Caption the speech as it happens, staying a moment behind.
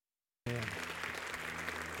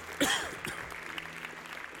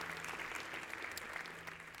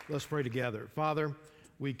Let's pray together. Father,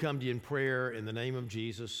 we come to you in prayer in the name of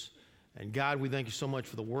Jesus. And God, we thank you so much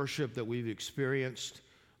for the worship that we've experienced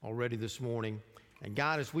already this morning. And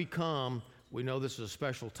God, as we come, we know this is a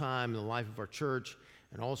special time in the life of our church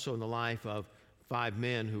and also in the life of 5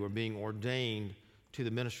 men who are being ordained to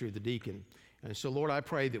the ministry of the deacon. And so, Lord, I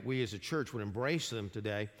pray that we as a church would embrace them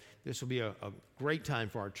today. This will be a great time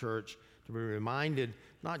for our church to be reminded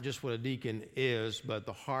not just what a deacon is, but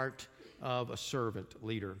the heart of a servant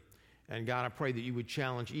leader. And God, I pray that you would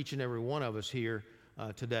challenge each and every one of us here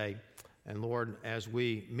today. And Lord, as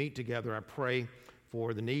we meet together, I pray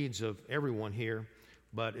for the needs of everyone here,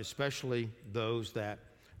 but especially those that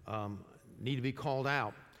need to be called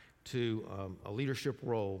out to a leadership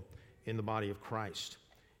role in the body of Christ.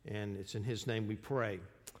 And it's in his name we pray.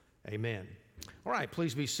 Amen. All right,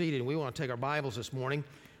 please be seated. We want to take our Bibles this morning.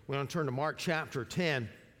 We want to turn to Mark chapter 10.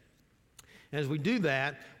 And as we do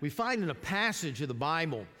that, we find in a passage of the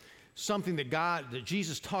Bible something that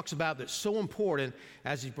Jesus talks about that's so important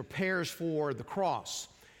as he prepares for the cross.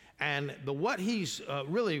 And what he's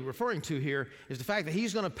really referring to here is the fact that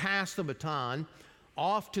he's going to pass the baton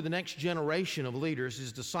off to the next generation of leaders,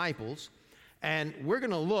 his disciples. And we're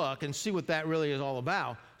going to look and see what that really is all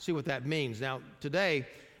about, see what that means. Now, today,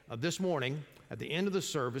 this morning, at the end of the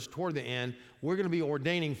service, toward the end, we're going to be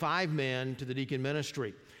ordaining 5 men to the deacon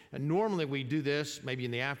ministry. And normally we do this maybe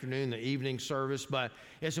in the afternoon, the evening service, but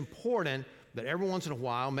it's important that every once in a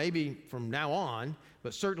while, maybe from now on,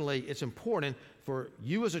 but certainly it's important for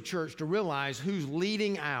you as a church to realize who's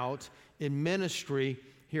leading out in ministry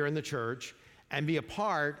here in the church and be a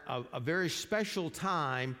part of a very special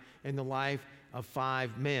time in the life of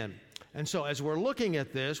 5 men. And so as we're looking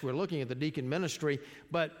at this, we're looking at the deacon ministry,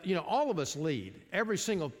 but all of us lead. Every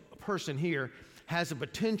single person here has the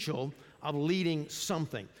potential of leading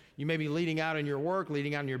something. You may be leading out in your work,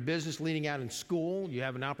 leading out in your business, leading out in school. You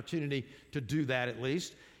have an opportunity to do that at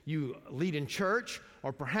least. You lead in church,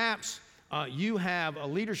 or perhaps you have a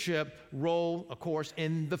leadership role, of course,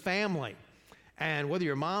 in the family. And whether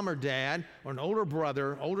you're mom or dad or an older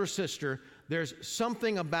brother, older sister, there's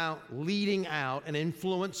something about leading out and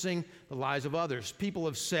influencing the lives of others. People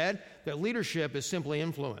have said that leadership is simply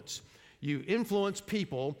influence. You influence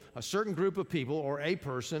people, a certain group of people or a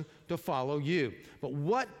person to follow you. But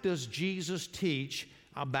what does Jesus teach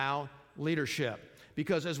about leadership?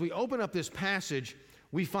 Because as we open up this passage,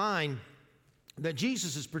 we find that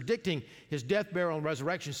Jesus is predicting his death, burial, and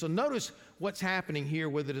resurrection. So notice what's happening here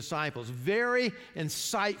with the disciples. Very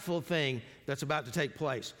insightful thing that's about to take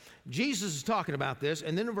place. Jesus is talking about this,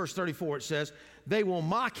 and then in verse 34 it says, they will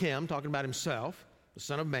mock him, talking about himself, the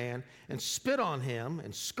Son of Man, and spit on him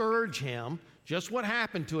and scourge him, just what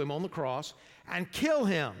happened to him on the cross, and kill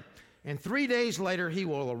him. And 3 days later, he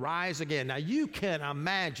will arise again. Now, you can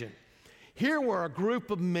imagine, here were a group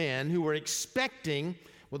of men who were expecting,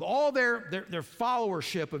 with all their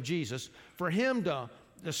followership of Jesus, for him to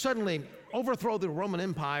suddenly overthrow the Roman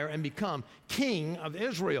Empire and become king of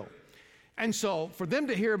Israel. And so for them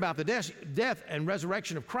to hear about the death and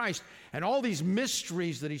resurrection of Christ and all these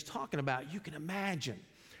mysteries that he's talking about, you can imagine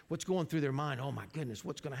what's going through their mind. Oh my goodness,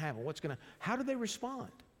 what's going to happen? How do they respond?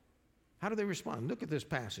 How do they respond? Look at this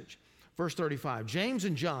passage. Verse 35, James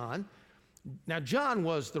and John. Now John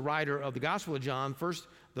was the writer of the Gospel of John, first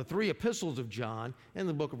the 3 epistles of John and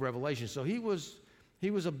the book of Revelation. So he was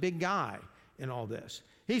a big guy in all this.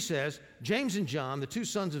 He says, James and John, the 2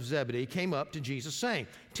 sons of Zebedee, came up to Jesus saying,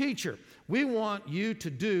 Teacher, we want you to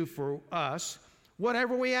do for us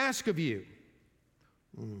whatever we ask of you.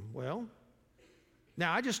 Well,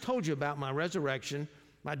 now I just told you about my resurrection,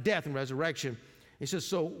 my death and resurrection. He says,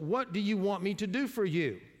 so what do you want me to do for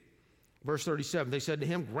you? Verse 37, they said to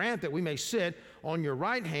him, grant that we may sit on your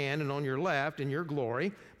right hand and on your left in your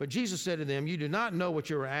glory. But Jesus said to them, you do not know what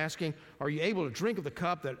you are asking. Are you able to drink of the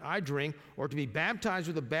cup that I drink, or to be baptized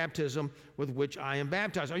with the baptism with which I am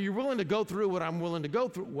baptized? Are you willing to go through what I'm willing to go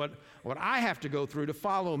through, what I have to go through to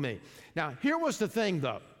follow me? Now, here was the thing,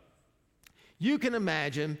 though. You can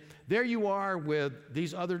imagine, there you are with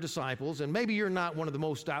these other disciples, and maybe you're not one of the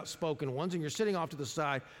most outspoken ones, and you're sitting off to the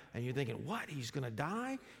side, and you're thinking, what, he's going to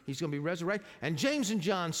die? He's going to be resurrected? And James and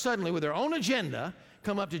John suddenly, with their own agenda,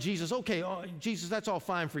 come up to Jesus. Okay, Jesus, that's all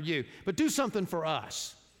fine for you, but do something for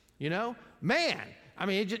us. Man, I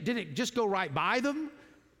mean, did it just go right by them?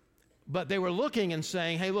 But they were looking and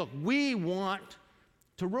saying, hey, look, we want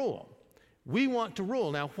to rule. We want to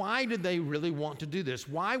rule. Now, why did they really want to do this?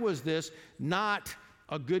 Why was this not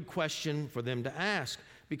a good question for them to ask?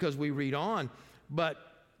 Because we read on,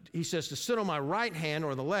 but he says, to sit on my right hand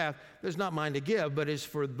or the left, there's not mine to give, but is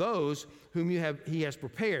for those whom he has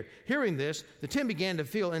prepared. Hearing this, the 10 began to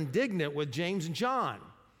feel indignant with James and John.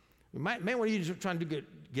 Man, what are you trying to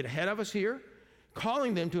get ahead of us here?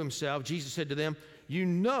 Calling them to himself, Jesus said to them, you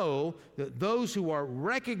know that those who are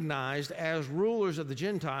recognized as rulers of the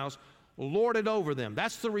Gentiles lord it over them.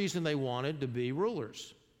 That's the reason they wanted to be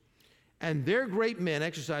rulers. And their great men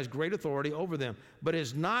exercise great authority over them. But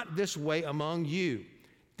is not this way among you?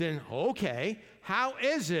 Then, okay, how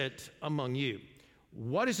is it among you?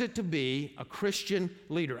 What is it to be a Christian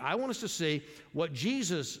leader? I want us to see what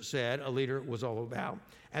Jesus said a leader was all about.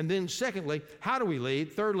 And then secondly, how do we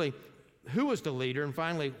lead? Thirdly, who is the leader? And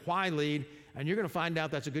finally, why lead? And you're going to find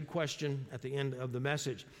out that's a good question at the end of the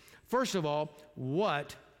message. First of all,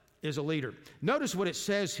 what is a leader? Notice what it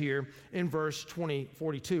says here in verse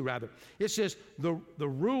 42. It says, the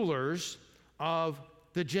rulers of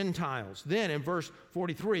the Gentiles. Then in verse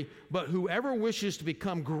 43, but whoever wishes to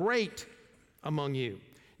become great among you.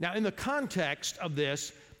 Now, in the context of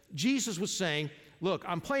this, Jesus was saying, look,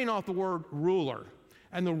 I'm playing off the word ruler,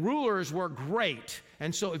 and the rulers were great.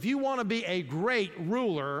 And so if you want to be a great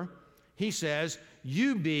ruler, he says,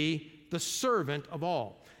 you be the servant of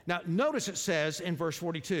all. Now, notice it says in verse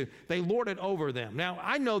 42, they lorded over them. Now,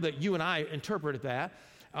 I know that you and I interpreted that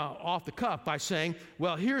off the cuff by saying,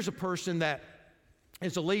 well, here's a person that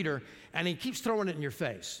is a leader, and he keeps throwing it in your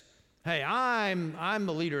face. Hey, I'm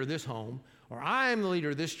the leader of this home, or I'm the leader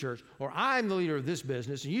of this church, or I'm the leader of this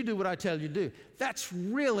business, and you do what I tell you to do. That's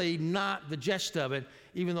really not the gist of it,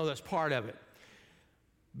 even though that's part of it.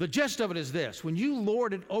 The gist of it is this. When you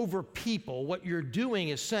lord it over people, what you're doing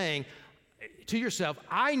is saying to yourself,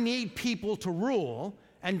 I need people to rule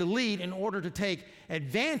and to lead in order to take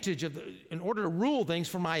advantage of, in order to rule things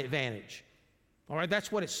for my advantage. All right,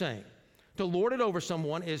 that's what it's saying. To lord it over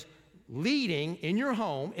someone is leading in your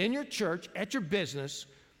home, in your church, at your business,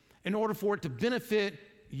 in order for it to benefit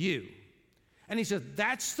you. And he says,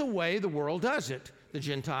 that's the way the world does it, the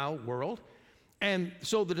Gentile world. And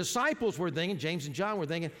so the disciples were thinking, James and John were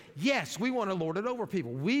thinking, yes, we want to lord it over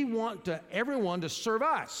people. We want everyone to serve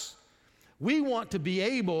us. We want to be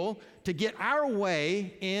able to get our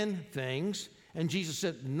way in things. And Jesus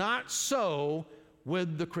said, not so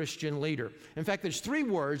with the Christian leader. In fact, there's 3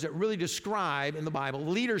 words that really describe in the Bible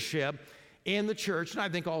leadership in the church, and I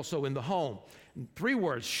think also in the home. 3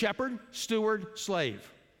 words: shepherd, steward,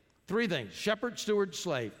 slave. 3 things: shepherd, steward,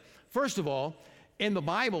 slave. First of all, in the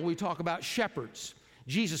Bible, we talk about shepherds.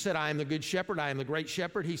 Jesus said, I am the good shepherd, I am the great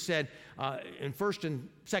shepherd. He said in 1 and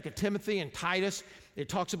 2 Timothy and Titus, it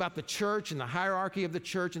talks about the church and the hierarchy of the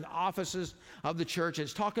church and the offices of the church.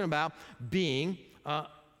 It's talking about being a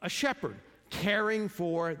shepherd, caring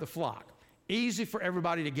for the flock. Easy for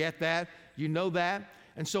everybody to get that. You know that.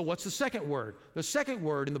 And so what's the second word? The second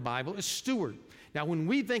word in the Bible is steward. Now, when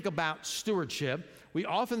we think about stewardship, we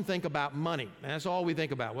often think about money, and that's all we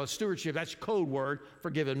think about. Well, stewardship, that's code word for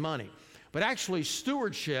giving money. But actually,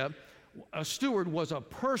 stewardship, a steward was a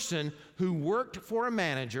person who worked for a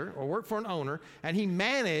manager or worked for an owner, and he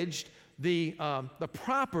managed the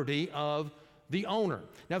property of the owner.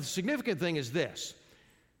 Now, the significant thing is this.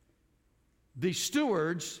 The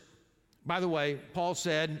stewards, by the way, Paul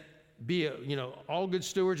said, all good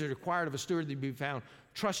stewards are required of a steward to be found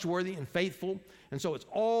trustworthy and faithful. And so it's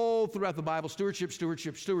all throughout the Bible, stewardship,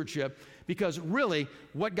 stewardship, stewardship, because really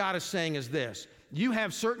what God is saying is this. You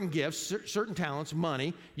have certain gifts, certain talents,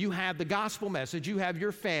 money. You have the gospel message. You have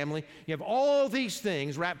your family. You have all these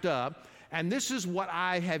things wrapped up. And this is what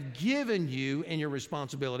I have given you in your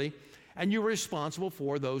responsibility. And you're responsible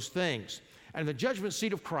for those things. And the judgment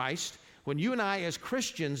seat of Christ, when you and I as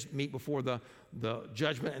Christians meet before the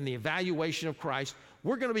judgment and the evaluation of Christ,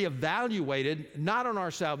 we're going to be evaluated not on our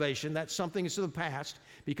salvation. That's something that's in the past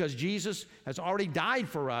because Jesus has already died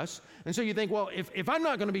for us. And so you think, well, if I'm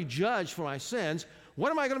not going to be judged for my sins, what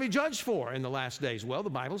am I going to be judged for in the last days? Well, the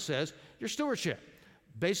Bible says your stewardship.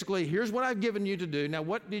 Basically, here's what I've given you to do. Now,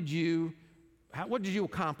 what did you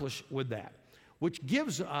accomplish with that? Which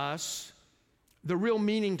gives us the real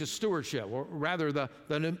meaning to stewardship, or rather the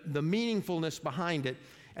meaningfulness behind it.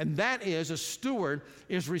 And that is, a steward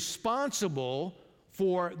is responsible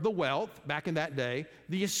for the wealth, back in that day,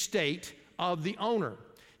 the estate of the owner.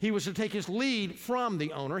 He was to take his lead from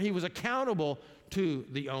the owner. He was accountable to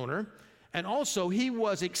the owner. And also, he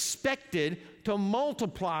was expected to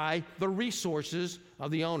multiply the resources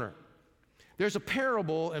of the owner. There's a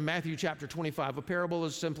parable in Matthew chapter 25. A parable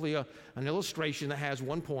is simply an illustration that has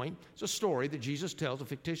one point. It's a story that Jesus tells, a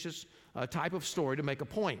fictitious type of story to make a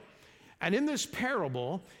point. And in this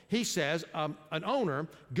parable, he says an owner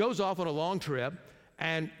goes off on a long trip,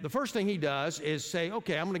 and the first thing he does is say,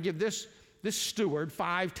 okay, I'm going to give this steward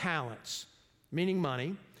 5 talents, meaning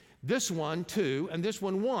money, this one 2, and this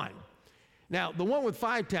one 1. Now, the one with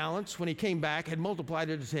 5 talents, when he came back, had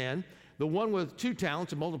multiplied it to 10. The one with 2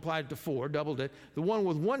 talents had multiplied it to 4, doubled it. The one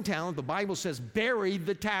with 1 talent, the Bible says, buried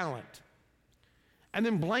the talent. And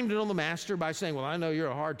then blamed it on the master by saying, well, I know you're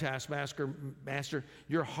a hard taskmaster, master.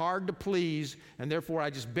 You're hard to please, and therefore I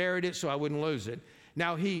just buried it so I wouldn't lose it.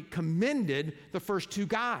 Now, he commended the first 2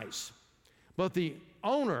 guys, but the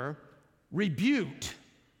owner rebuked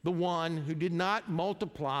the one who did not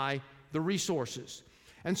multiply the resources.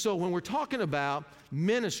 And so when we're talking about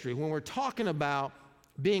ministry, when we're talking about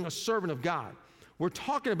being a servant of God, we're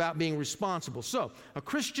talking about being responsible. So a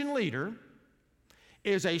Christian leader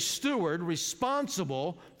is a steward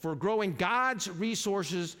responsible for growing God's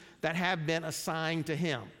resources that have been assigned to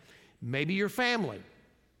him. Maybe your family.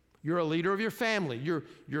 You're a leader of your family.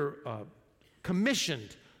 You're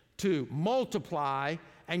commissioned to multiply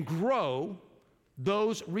and grow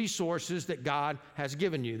those resources that God has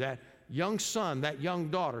given you, that young son, that young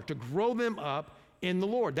daughter, to grow them up in the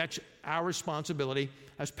Lord. That's our responsibility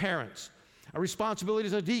as parents. Our responsibility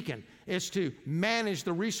as a deacon is to manage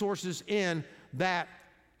the resources in that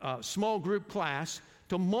small group class,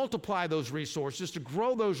 to multiply those resources, to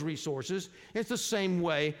grow those resources. It's the same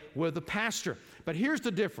way with the pastor. But here's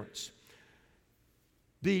the difference.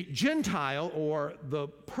 The Gentile, or the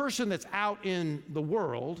person that's out in the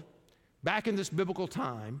world, back in this biblical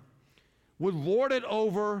time, would lord it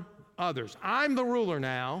over others. I'm the ruler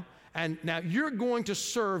now, and now you're going to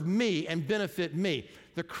serve me and benefit me.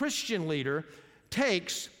 The Christian leader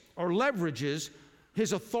takes or leverages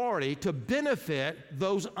his authority to benefit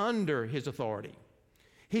those under his authority.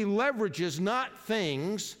 He leverages not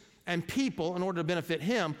things and people in order to benefit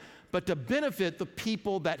him, but to benefit the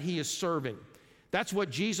people that he is serving. That's what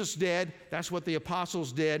Jesus did. That's what the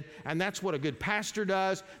apostles did. And that's what a good pastor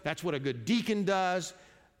does. That's what a good deacon does.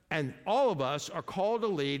 And all of us are called to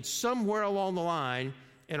lead somewhere along the line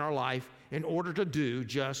in our life in order to do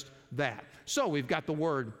just that. So we've got the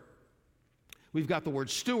word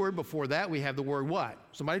steward. Before that, we have the word what?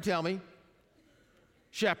 Somebody tell me.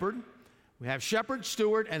 Shepherd. We have shepherd,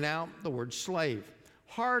 steward, and now the word slave.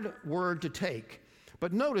 Hard word to take.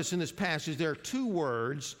 But notice in this passage there are 2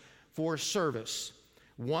 words for service.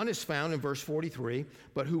 One is found in verse 43,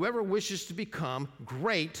 but whoever wishes to become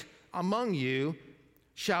great among you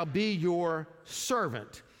shall be your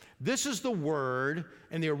servant. This is the word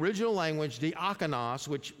in the original language,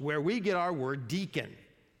 diakonos, where we get our word deacon.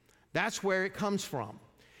 That's where it comes from.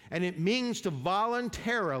 And it means to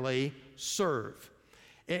voluntarily serve.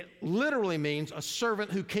 It literally means a servant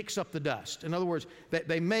who kicks up the dust. In other words,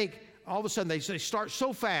 they make, all of a sudden they start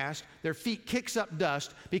so fast, their feet kicks up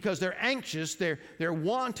dust because they're anxious, they're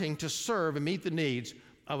wanting to serve and meet the needs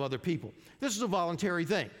of other people. This is a voluntary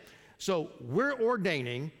thing. So we're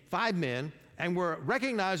ordaining 5 men, and we're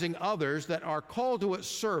recognizing others that are called to a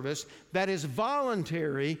service that is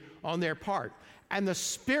voluntary on their part. And the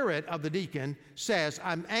spirit of the deacon says,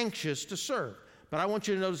 I'm anxious to serve. But I want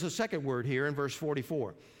you to notice the second word here in verse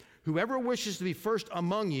 44. Whoever wishes to be first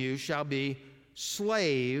among you shall be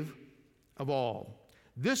slave of all.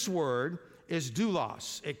 This word is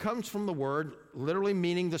doulos. It comes from the word literally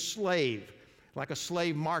meaning the slave, like a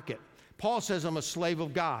slave market. Paul says, I'm a slave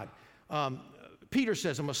of God. Peter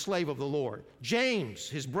says, I'm a slave of the Lord. James,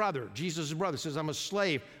 his brother, Jesus' brother, says, I'm a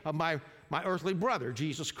slave of my earthly brother,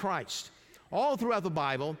 Jesus Christ. All throughout the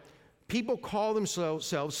Bible, people call themselves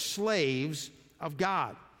slaves of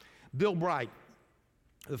God. Bill Bright,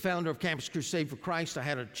 the founder of Campus Crusade for Christ, I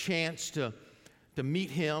had a chance to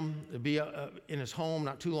meet him, to be in his home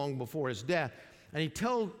not too long before his death. And he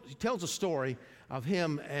tells a story of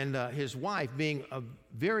him and his wife being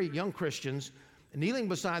very young Christians, kneeling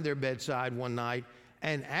beside their bedside one night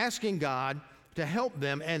and asking God to help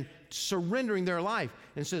them and surrendering their life,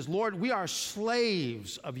 and says, Lord, we are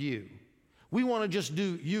slaves of you. We want to just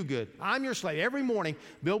do you good. I'm your slave. Every morning,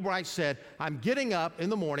 Bill Bright said, I'm getting up in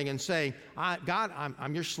the morning and saying, God,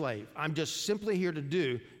 I'm your slave. I'm just simply here to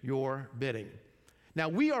do your bidding. Now,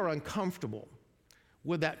 we are uncomfortable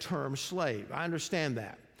with that term slave. I understand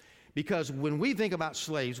that. Because when we think about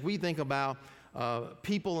slaves, we think about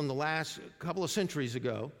people in the last couple of centuries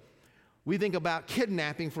ago. We think about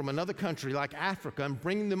kidnapping from another country like Africa and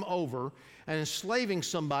bringing them over and enslaving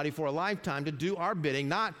somebody for a lifetime to do our bidding,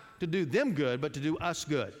 not to do them good, but to do us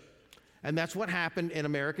good. And that's what happened in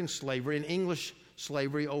American slavery and English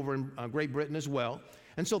slavery over in Great Britain as well.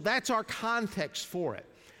 And so that's our context for it.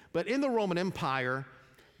 But in the Roman Empire,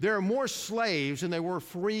 there are more slaves than there were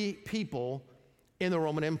free people in the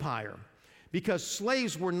Roman Empire, because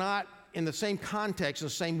slaves were not in the same context, in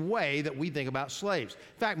the same way that we think about slaves.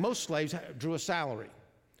 In fact, most slaves drew a salary.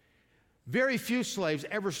 Very few slaves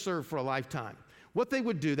ever served for a lifetime. What they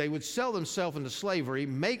would do, they would sell themselves into slavery,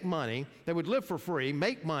 make money. They would live for free,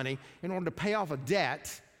 make money in order to pay off a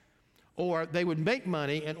debt, or they would make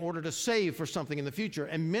money in order to save for something in the future.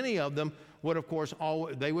 And many of them would, of course,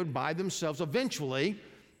 they would buy themselves eventually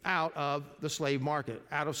out of the slave market,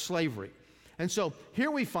 out of slavery. And so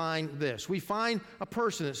here we find this. We find a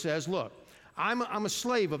person that says, look, I'm a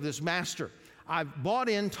slave of this master. I've bought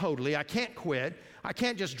in totally. I can't quit. I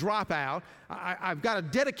can't just drop out. I've got to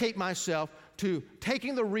dedicate myself to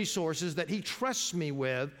taking the resources that he trusts me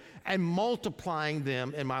with and multiplying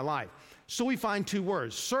them in my life. So we find two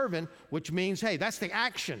words, servant, which means, hey, that's the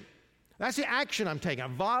action. That's the action I'm taking, a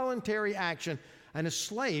voluntary action. And a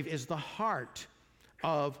slave is the heart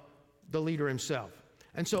of the leader himself.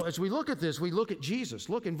 And so as we look at this, we look at Jesus.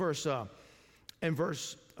 Look in verse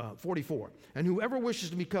 44. And whoever wishes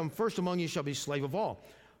to become first among you shall be slave of all.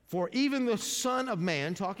 For even the Son of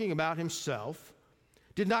Man, talking about himself,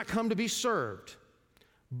 did not come to be served,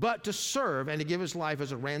 but to serve and to give his life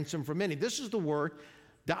as a ransom for many. This is the word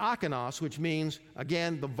diakonos, which means,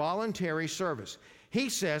 again, the voluntary service. He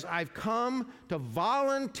says, I've come to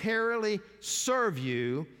voluntarily serve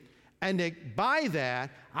you, and by that,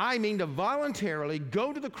 I mean to voluntarily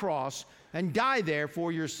go to the cross and die there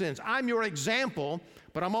for your sins. I'm your example,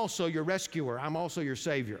 but I'm also your rescuer. I'm also your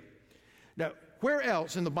Savior. Now, where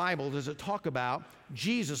else in the Bible does it talk about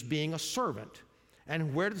Jesus being a servant?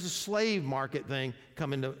 And where does the slave market thing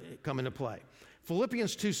come into play?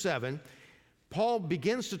 Philippians 2:7, Paul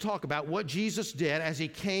begins to talk about what Jesus did as he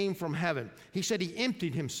came from heaven. He said he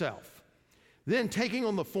emptied himself. Then taking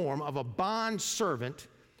on the form of a bond servant,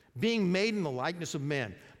 being made in the likeness of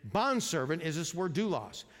men. Bondservant is this word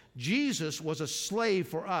doulos. Jesus was a slave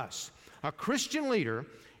for us. A Christian leader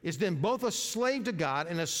is then both a slave to God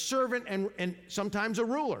and a servant and sometimes a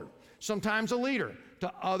ruler, sometimes a leader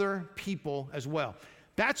to other people as well.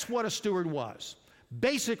 That's what a steward was.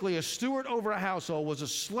 Basically, a steward over a household was a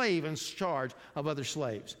slave in charge of other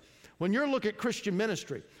slaves. When you're looking at Christian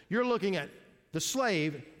ministry, you're looking at the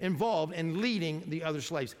slave involved in leading the other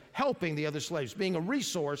slaves, helping the other slaves, being a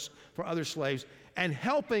resource for other slaves, and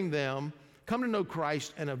helping them come to know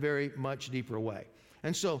Christ in a very much deeper way.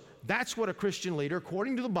 And so that's what a Christian leader,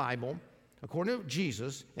 according to the Bible, according to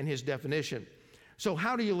Jesus and his definition. So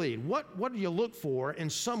how do you lead? What do you look for in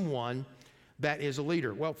someone that is a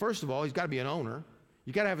leader? Well, first of all, he's got to be an owner.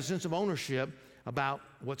 You've got to have a sense of ownership about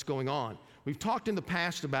what's going on. We've talked in the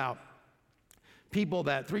past about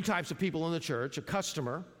three types of people in the church: a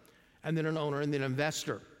customer, and then an owner, and then an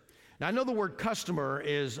investor. Now, I know the word customer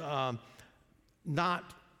is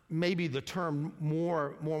not maybe the term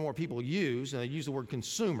more and more people use, and they use the word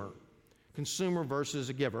consumer versus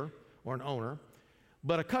a giver or an owner.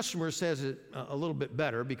 But a customer says it a little bit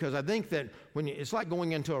better, because I think that it's like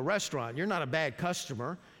going into a restaurant. You're not a bad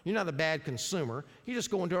customer. You're not a bad consumer. You just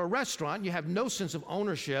go into a restaurant. You have no sense of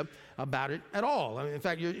ownership about it at all. I mean, in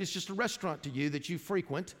fact, it's just a restaurant to you that you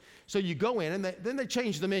frequent. So you go in, and then they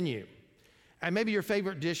change the menu. And maybe your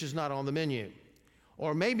favorite dish is not on the menu.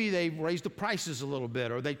 Or maybe they've raised the prices a little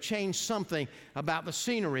bit, or they've changed something about the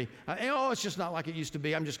scenery. It's just not like it used to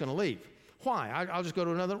be. I'm just going to leave. Why? I'll just go to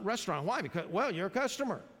another restaurant. Why? Because, well, you're a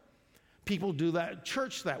customer. People do that at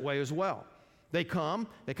church that way as well. They come,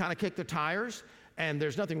 they kind of kick the tires, and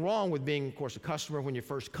there's nothing wrong with being, of course, a customer when you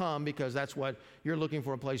first come, because that's what you're looking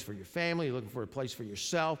for, a place for your family, you're looking for a place for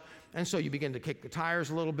yourself, and so you begin to kick the tires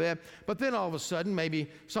a little bit. But then all of a sudden, maybe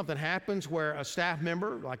something happens where a staff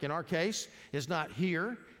member, like in our case, is not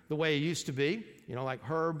here the way it used to be, like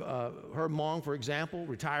Herb Mong, for example,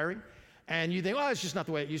 retiring. And you think, oh, it's just not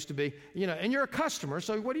the way it used to be, and you're a customer,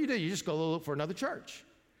 so what do? You just go look for another church.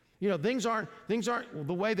 Things aren't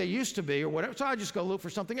the way they used to be or whatever, so I just go look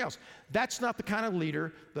for something else. That's not the kind of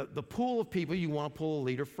leader, the pool of people you want to pull a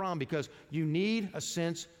leader from, because you need a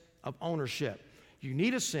sense of ownership. You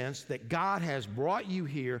need a sense that God has brought you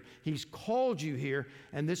here, he's called you here,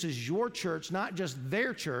 and this is your church, not just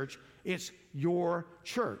their church, it's your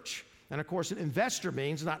church. And of course, an investor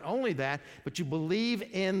means not only that, but you believe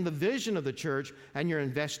in the vision of the church and you're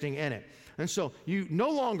investing in it. And so you no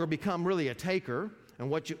longer become really a taker, and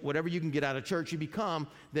whatever you can get out of church, you become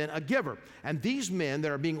then a giver. And these men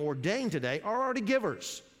that are being ordained today are already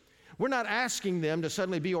givers. We're not asking them to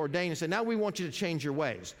suddenly be ordained and say, now we want you to change your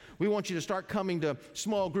ways. We want you to start coming to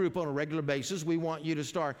small group on a regular basis. We want you to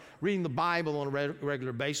start reading the Bible on a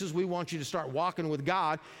regular basis. We want you to start walking with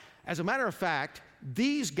God. As a matter of fact,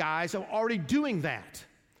 these guys are already doing that.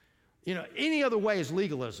 Any other way is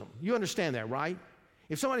legalism. You understand that, right?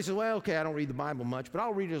 If somebody says, well, okay, I don't read the Bible much, but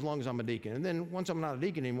I'll read it as long as I'm a deacon. And then once I'm not a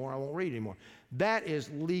deacon anymore, I won't read anymore. That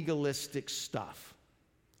is legalistic stuff.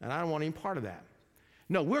 And I don't want any part of that.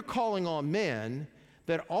 No, we're calling on men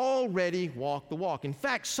that already walk the walk. In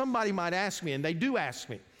fact, somebody might ask me, and they do ask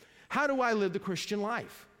me, how do I live the Christian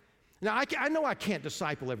life? Now, I know I can't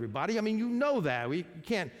disciple everybody. I mean, you know that. We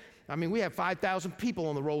can't. I mean, we have 5,000 people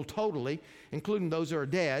on the roll totally, including those that are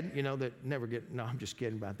dead, that never get, no, I'm just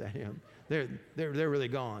kidding about that. They're really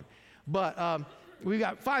gone. But we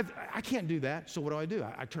got 5, I can't do that. So what do?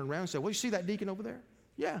 I turn around and say, well, you see that deacon over there?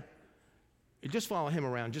 Yeah. You just follow him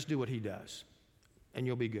around. Just do what he does, and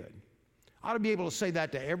you'll be good. I ought to be able to say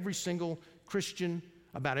that to every single Christian,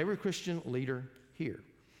 about every Christian leader here.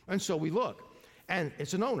 And so we look, and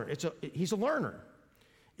it's an owner. He's a learner.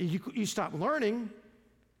 You stop learning,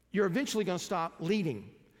 you're eventually going to stop leading.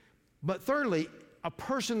 But thirdly, a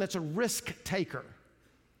person that's a risk taker,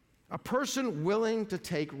 a person willing to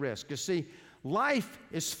take risk. You see, life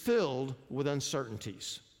is filled with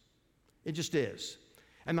uncertainties. It just is.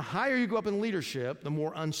 And the higher you go up in leadership, the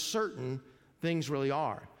more uncertain things really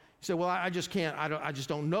are. You say, well, I just can't, I just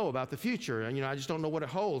don't know about the future, and I just don't know what it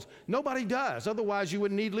holds. Nobody does, otherwise you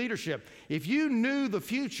wouldn't need leadership. If you knew the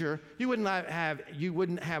future, you wouldn't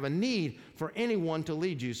have a need for anyone to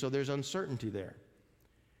lead you, so there's uncertainty there.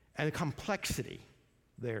 And complexity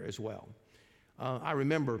there as well. I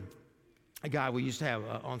remember a guy we used to have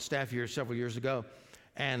on staff here several years ago,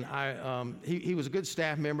 and he was a good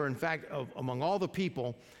staff member. In fact, among all the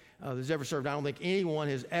people that's ever served, I don't think anyone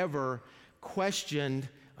has ever questioned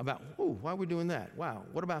about, why are we doing that? Wow,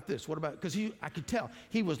 what about this? What about, because I could tell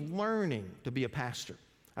he was learning to be a pastor.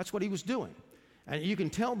 That's what he was doing. And you can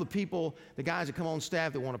tell the people, the guys that come on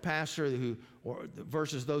staff that want a pastor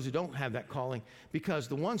versus those who don't have that calling, because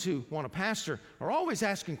the ones who want a pastor are always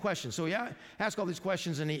asking questions. So he asked all these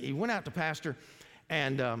questions, and he went out to pastor,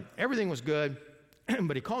 and everything was good.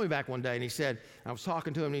 But he called me back one day, and he said, I was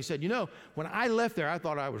talking to him, and he said, when I left there, I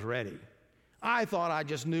thought I was ready. I thought I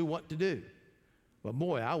just knew what to do. But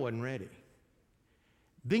boy, I wasn't ready.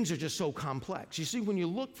 Things are just so complex. You see, when you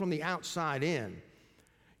look from the outside in,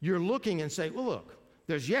 you're looking and say, well, look,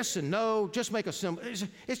 there's yes and no. Just make a simple,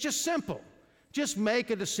 it's just simple. Just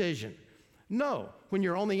make a decision. No, when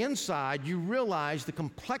you're on the inside, you realize the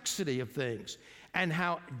complexity of things and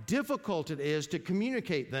how difficult it is to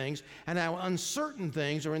communicate things and how uncertain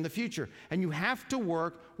things are in the future. And you have to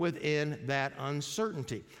work within that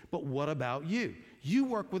uncertainty. But what about you? You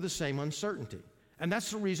work with the same uncertainty. And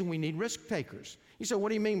that's the reason we need risk takers. You say, what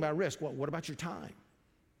do you mean by risk? Well, what about your time?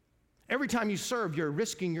 Every time you serve, you're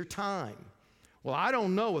risking your time. Well, I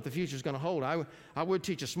don't know what the future is going to hold. I would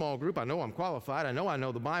teach a small group. I know I'm qualified. I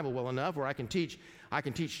know the Bible well enough where I can teach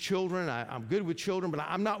children. I'm good with children, but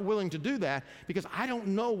I'm not willing to do that because I don't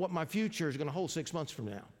know what my future is going to hold 6 months from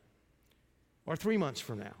now or 3 months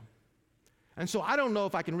from now. And so I don't know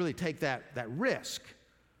if I can really take that risk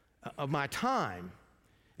of my time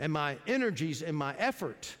and my energies and my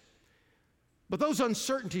effort. But those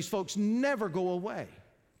uncertainties, folks, never go away.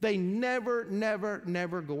 They never, never,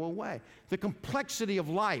 never go away. The complexity of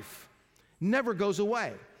life never goes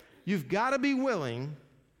away. You've got to be willing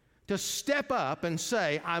to step up and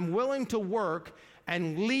say, I'm willing to work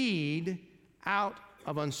and lead out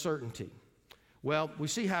of uncertainty. Well, we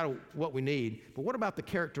see what we need, but what about the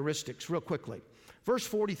characteristics real quickly? Verse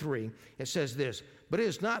 43, it says this, but it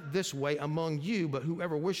is not this way among you, but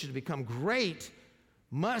whoever wishes to become great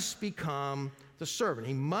must become the servant.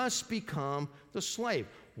 He must become the slave.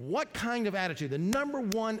 What kind of attitude? The number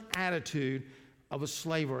one attitude of a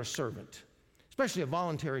slave or a servant, especially a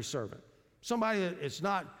voluntary servant. Somebody that it's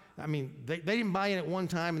not, they didn't buy in at one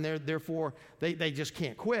time and therefore they just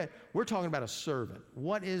can't quit. We're talking about a servant.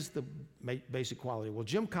 What is the basic quality? Well,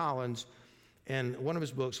 Jim Collins, in one of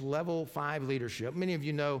his books, Level 5 Leadership. Many of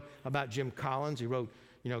you know about Jim Collins. He wrote,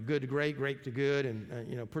 Good to Great, Great to Good,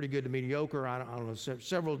 and Pretty Good to Mediocre. I don't know,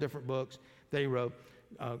 several different books that he wrote.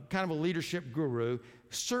 Kind of a leadership guru,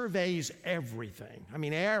 surveys everything.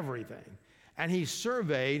 Everything. And he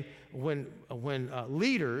surveyed when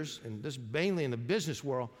leaders, and this mainly in the business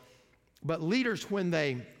world, but leaders when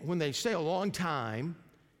they stay a long time,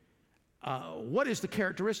 what is the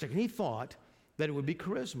characteristic? And he thought that it would be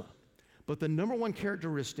charisma. But the number one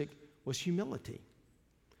characteristic was humility.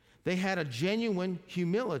 They had a genuine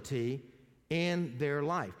humility in their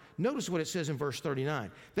life. Notice what it says in verse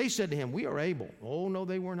 39. They said to him, we are able. Oh, no,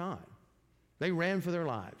 they were not. They ran for their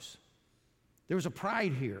lives. There was a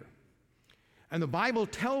pride here. And the Bible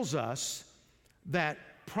tells us that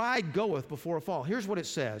pride goeth before a fall. Here's what it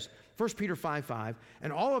says, 1 Peter 5:5,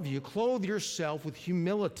 and all of you clothe yourself with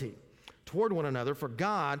humility toward one another, for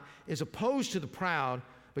God is opposed to the proud,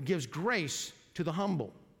 but gives grace to the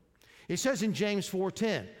humble. It says in James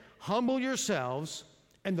 4:10, humble yourselves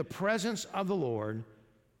in the presence of the Lord,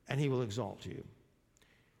 and he will exalt you.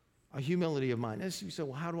 a humility of mind. And you say,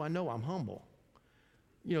 well, how do I know I'm humble?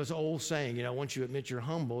 You know, it's an old saying, you know, once you admit you're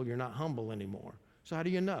humble, you're not humble anymore. So how do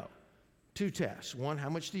you know? 2 tests. One, how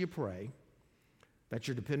much do you pray? That's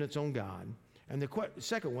your dependence on God. And the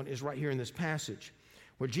second one is right here in this passage,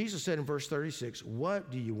 where Jesus said in verse 36,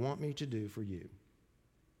 what do you want me to do for you?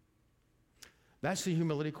 That's the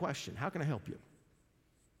humility question. How can I help you?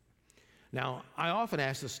 Now, I often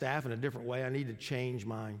ask the staff in a different way. I need to change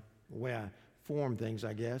my way I form things,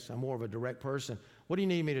 I guess. I'm more of a direct person. What do you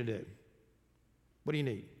need me to do? What do you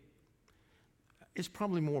need? It's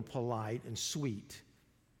probably more polite and sweet,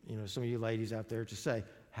 you know, some of you ladies out there to say,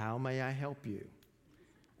 how may I help you?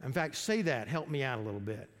 In fact, say that. Help me out a little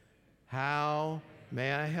bit. How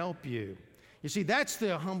may I help you? You see, that's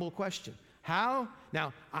the humble question. How?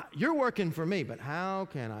 Now, you're working for me, but how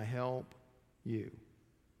can I help you?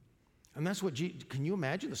 And that's what can you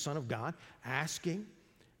imagine the Son of God asking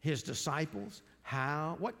his disciples,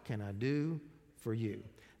 what can I do for you?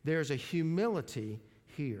 There's a humility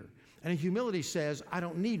here. And humility says, I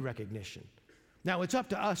don't need recognition. Now, it's up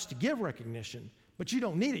to us to give recognition, but you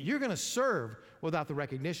don't need it. You're going to serve without the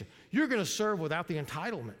recognition. You're going to serve without the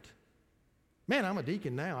entitlement. Man, I'm a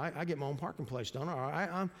deacon now. I get my own parking place, don't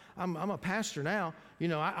I? I'm a pastor now. You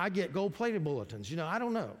know, I get gold-plated bulletins. You know, I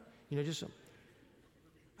don't know. You know, just some.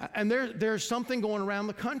 And there's something going around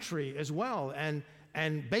the country as well.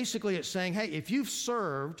 And basically it's saying, hey, if you've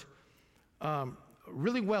served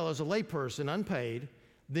really well as a layperson, unpaid,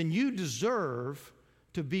 then you deserve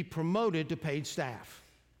to be promoted to paid staff.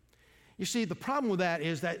 You see, the problem with that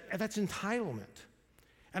is that's entitlement.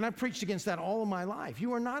 And I've preached against that all of my life.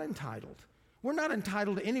 You are not entitled. We're not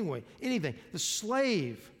entitled to anything. The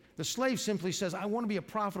slave simply says, I want to be a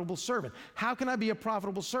profitable servant. How can I be a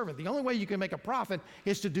profitable servant? The only way you can make a profit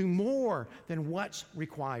is to do more than what's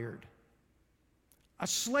required. A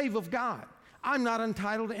slave of God. I'm not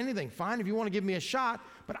entitled to anything. Fine, if you want to give me a shot,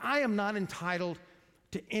 but I am not entitled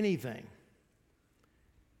to anything.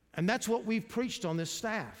 And that's what we've preached on this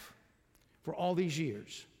staff for all these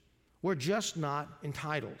years. We're just not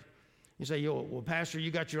entitled. You say, well, Pastor,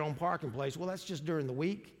 you got your own parking place. Well, that's just during the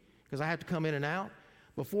week because I have to come in and out.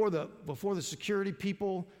 Before the security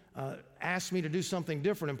people asked me to do something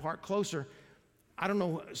different and park closer, I don't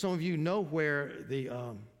know, some of you know where the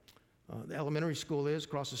elementary school is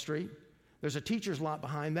across the street. There's a teacher's lot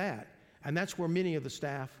behind that, and that's where many of the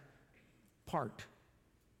staff parked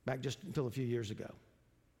back just until a few years ago.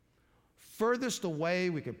 Furthest away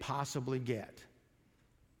we could possibly get.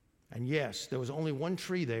 And yes, there was only one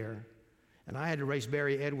tree there, and I had to race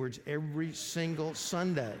Barry Edwards every single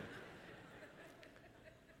Sunday.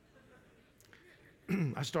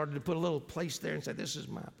 I started to put a little place there and said, this is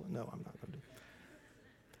my place. No, I'm not going to do it.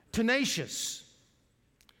 Tenacious.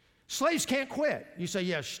 Slaves can't quit. You say,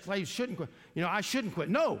 yes, slaves shouldn't quit. You know, I shouldn't quit.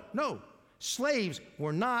 No. Slaves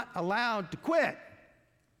were not allowed to quit.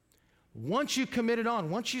 Once you committed on,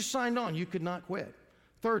 once you signed on, you could not quit.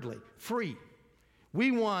 Thirdly, free.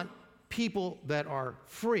 We want people that are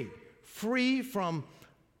free from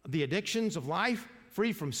the addictions of life,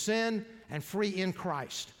 free from sin, and free in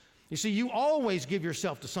Christ. You see, you always give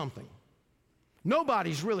yourself to something.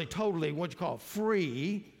 Nobody's really totally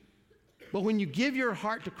free. But when you give your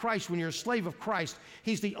heart to Christ, when you're a slave of Christ,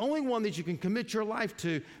 He's the only one that you can commit your life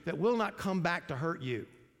to that will not come back to hurt you.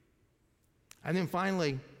 And then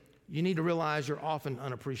finally, you need to realize you're often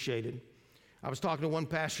unappreciated. I was talking to one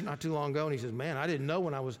pastor not too long ago, and he says, man, I didn't know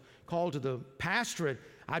when I was called to the pastorate,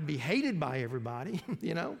 I'd be hated by everybody,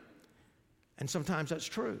 you know? And sometimes that's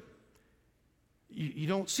true. You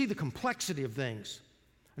don't see the complexity of things.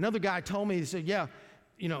 Another guy told me, he said, yeah,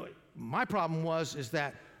 you know, my problem is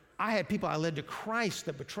that I had people I led to Christ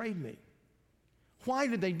that betrayed me. Why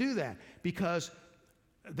did they do that? Because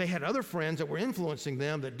they had other friends that were influencing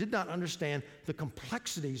them that did not understand the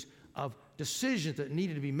complexities of decisions that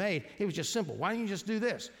needed to be made. It was just simple. Why don't you just do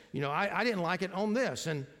this? You know, I didn't like it on this.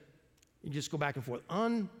 And you just go back and forth.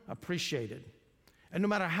 Unappreciated. And no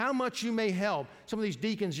matter how much you may help, some of these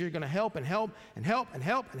deacons, you're going to help and help and help and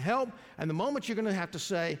help and help. And the moment you're going to have to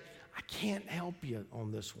say, I can't help you on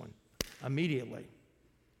this one, immediately,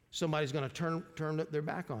 somebody's going to turn their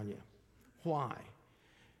back on you. Why?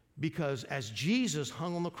 Because as Jesus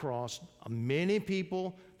hung on the cross, many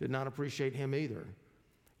people did not appreciate Him either.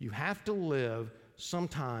 You have to live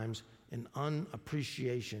sometimes in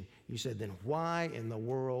unappreciation. You said, then why in the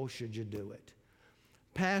world should you do it?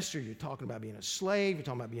 Pastor, you're talking about being a slave, you're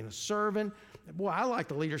talking about being a servant. Boy, I like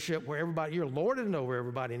the leadership where you're lorded over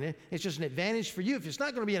everybody, and it's just an advantage for you. If it's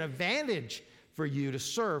not going to be an advantage for you to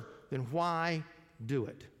serve, then why do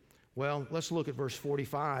it? Well, let's look at verse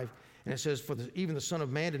 45, and it says, even the Son of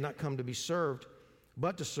Man did not come to be served,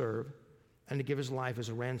 but to serve and to give his life as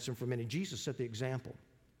a ransom for many. Jesus set the example.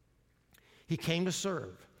 He came to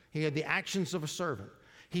serve. He had the actions of a servant.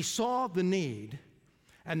 He saw the need,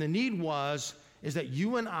 and the need is that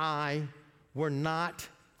you and I were not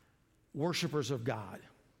worshipers of God.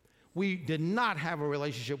 We did not have a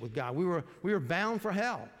relationship with God. We were bound for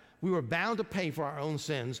hell. We were bound to pay for our own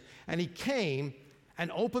sins, and he came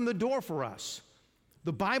and opened the door for us.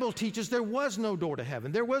 The Bible teaches there was no door to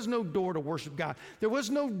heaven. There was no door to worship God. There was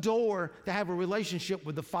no door to have a relationship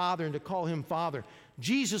with the Father and to call him Father.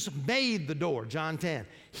 Jesus made the door, John 10.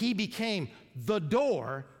 He became the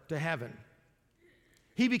door to heaven.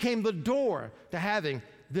 He became the door to having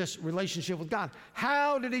this relationship with God.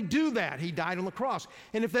 How did he do that? He died on the cross.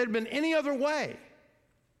 And if there had been any other way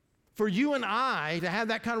for you and I to have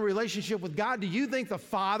that kind of relationship with God, do you think the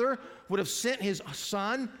Father would have sent his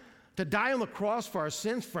Son to die on the cross for our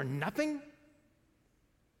sins for nothing?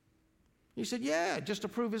 He said, yeah, just to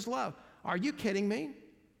prove his love. Are you kidding me?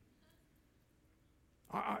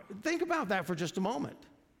 Think about that for just a moment.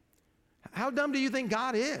 How dumb do you think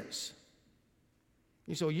God is?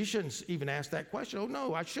 You say, well, you shouldn't even ask that question. Oh,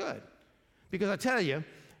 no, I should. Because I tell you,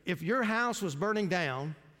 if your house was burning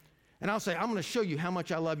down, and I'll say, I'm going to show you how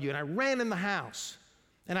much I love you, and I ran in the house,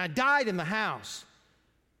 and I died in the house,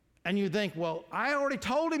 and you think, well, I already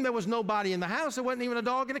told him there was nobody in the house. There wasn't even a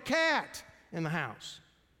dog and a cat in the house.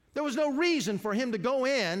 There was no reason for him to go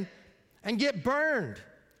in and get burned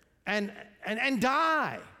and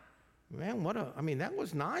die. Man, that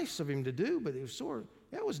was nice of him to do, but it was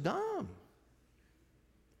that was dumb.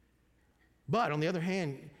 But on the other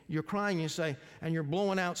hand, you're crying, you say, and you're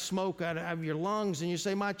blowing out smoke out of your lungs, and you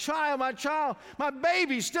say, my child, my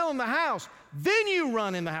baby's still in the house. Then you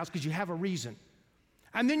run in the house because you have a reason.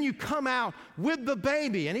 And then you come out with the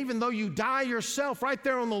baby, and even though you die yourself right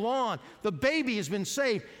there on the lawn, the baby has been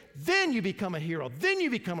saved. Then you become a hero. Then you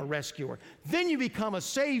become a rescuer. Then you become a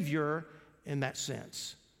savior in that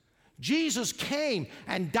sense. Jesus came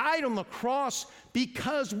and died on the cross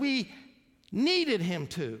because we needed him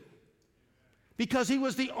to. Because he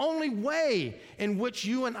was the only way in which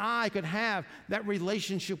you and I could have that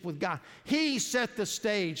relationship with God. He set the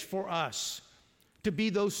stage for us to be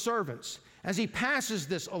those servants. As he passes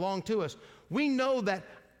this along to us, we know that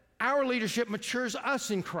our leadership matures us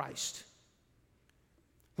in Christ.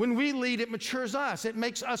 When we lead, it matures us. It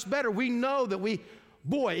makes us better. We know that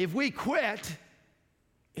if we quit,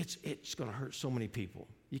 it's going to hurt so many people.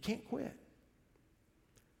 You can't quit.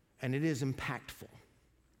 And it is impactful.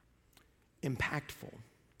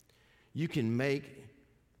 You can make,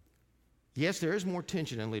 yes, there is more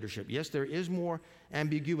tension in leadership. Yes, there is more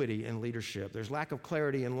ambiguity in leadership. There's lack of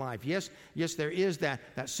clarity in life. Yes, there is that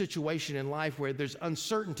situation in life where there's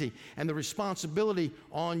uncertainty, and the responsibility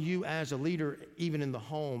on you as a leader, even in the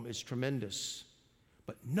home, is tremendous.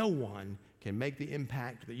 But no one can make the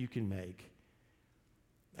impact that you can make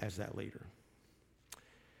as that leader.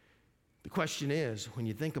 The question is, when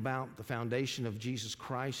you think about the foundation of Jesus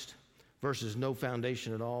Christ versus no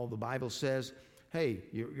foundation at all, the Bible says, hey,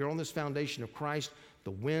 you're on this foundation of Christ.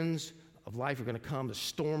 The winds of life are going to come. The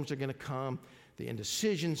storms are going to come. The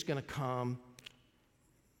indecision's going to come.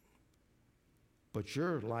 But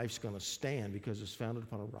your life's going to stand because it's founded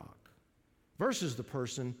upon a rock. Versus the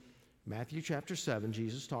person, Matthew chapter 7,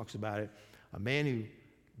 Jesus talks about it, a man who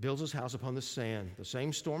builds his house upon the sand. The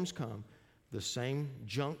same storms come. The same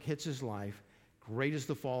junk hits his life. Great is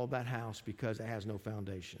the fall of that house because it has no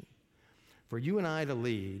foundation. For you and I to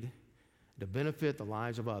lead, to benefit the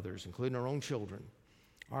lives of others, including our own children,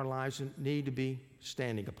 our lives need to be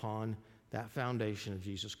standing upon that foundation of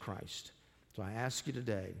Jesus Christ. So I ask you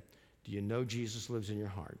today, do you know Jesus lives in your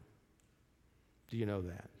heart? Do you know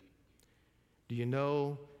that? Do you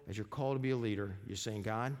know, as you're called to be a leader, you're saying,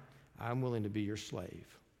 God, I'm willing to be your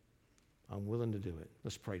slave. I'm willing to do it.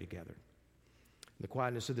 Let's pray together. In the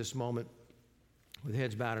quietness of this moment, with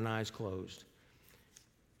heads bowed and eyes closed,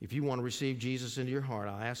 if you want to receive Jesus into your heart,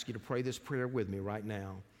 I'll ask you to pray this prayer with me right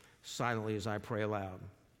now, silently as I pray aloud.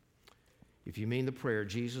 If you mean the prayer,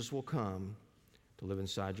 Jesus will come to live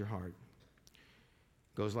inside your heart.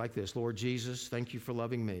 It goes like this. Lord Jesus, thank you for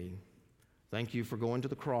loving me. Thank you for going to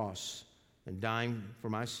the cross and dying for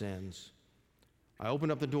my sins. I open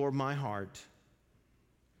up the door of my heart.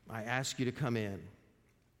 I ask you to come in.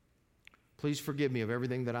 Please forgive me of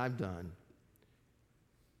everything that I've done.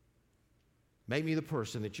 Make me the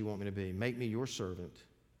person that you want me to be. Make me your servant.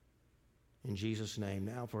 In Jesus' name.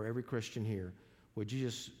 Now, for every Christian here, would you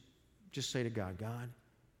just say to God, God,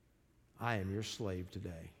 I am your slave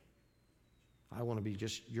today. I want to be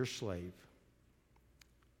just your slave.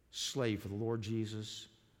 Slave for the Lord Jesus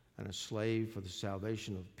and a slave for the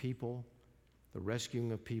salvation of people the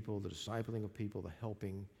rescuing of people, the discipling of people, the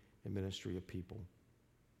helping and ministry of people.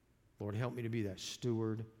 Lord, help me to be that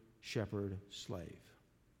steward, shepherd, slave.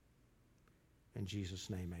 In Jesus'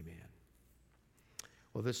 name, amen.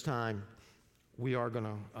 Well, this time we are going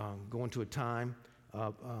to go into a time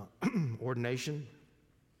of ordination.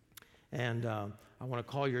 And I want to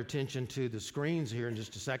call your attention to the screens here in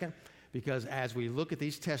just a second, because as we look at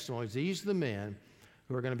these testimonies, these are the men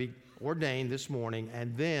who are going to be ordained this morning,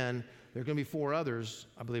 and then there are going to be 4 others,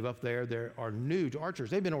 I believe, up there that are new to our church.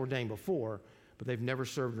 They've been ordained before, but they've never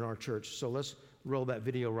served in our church. So let's roll that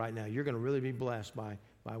video right now. You're going to really be blessed by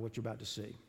what you're about to see.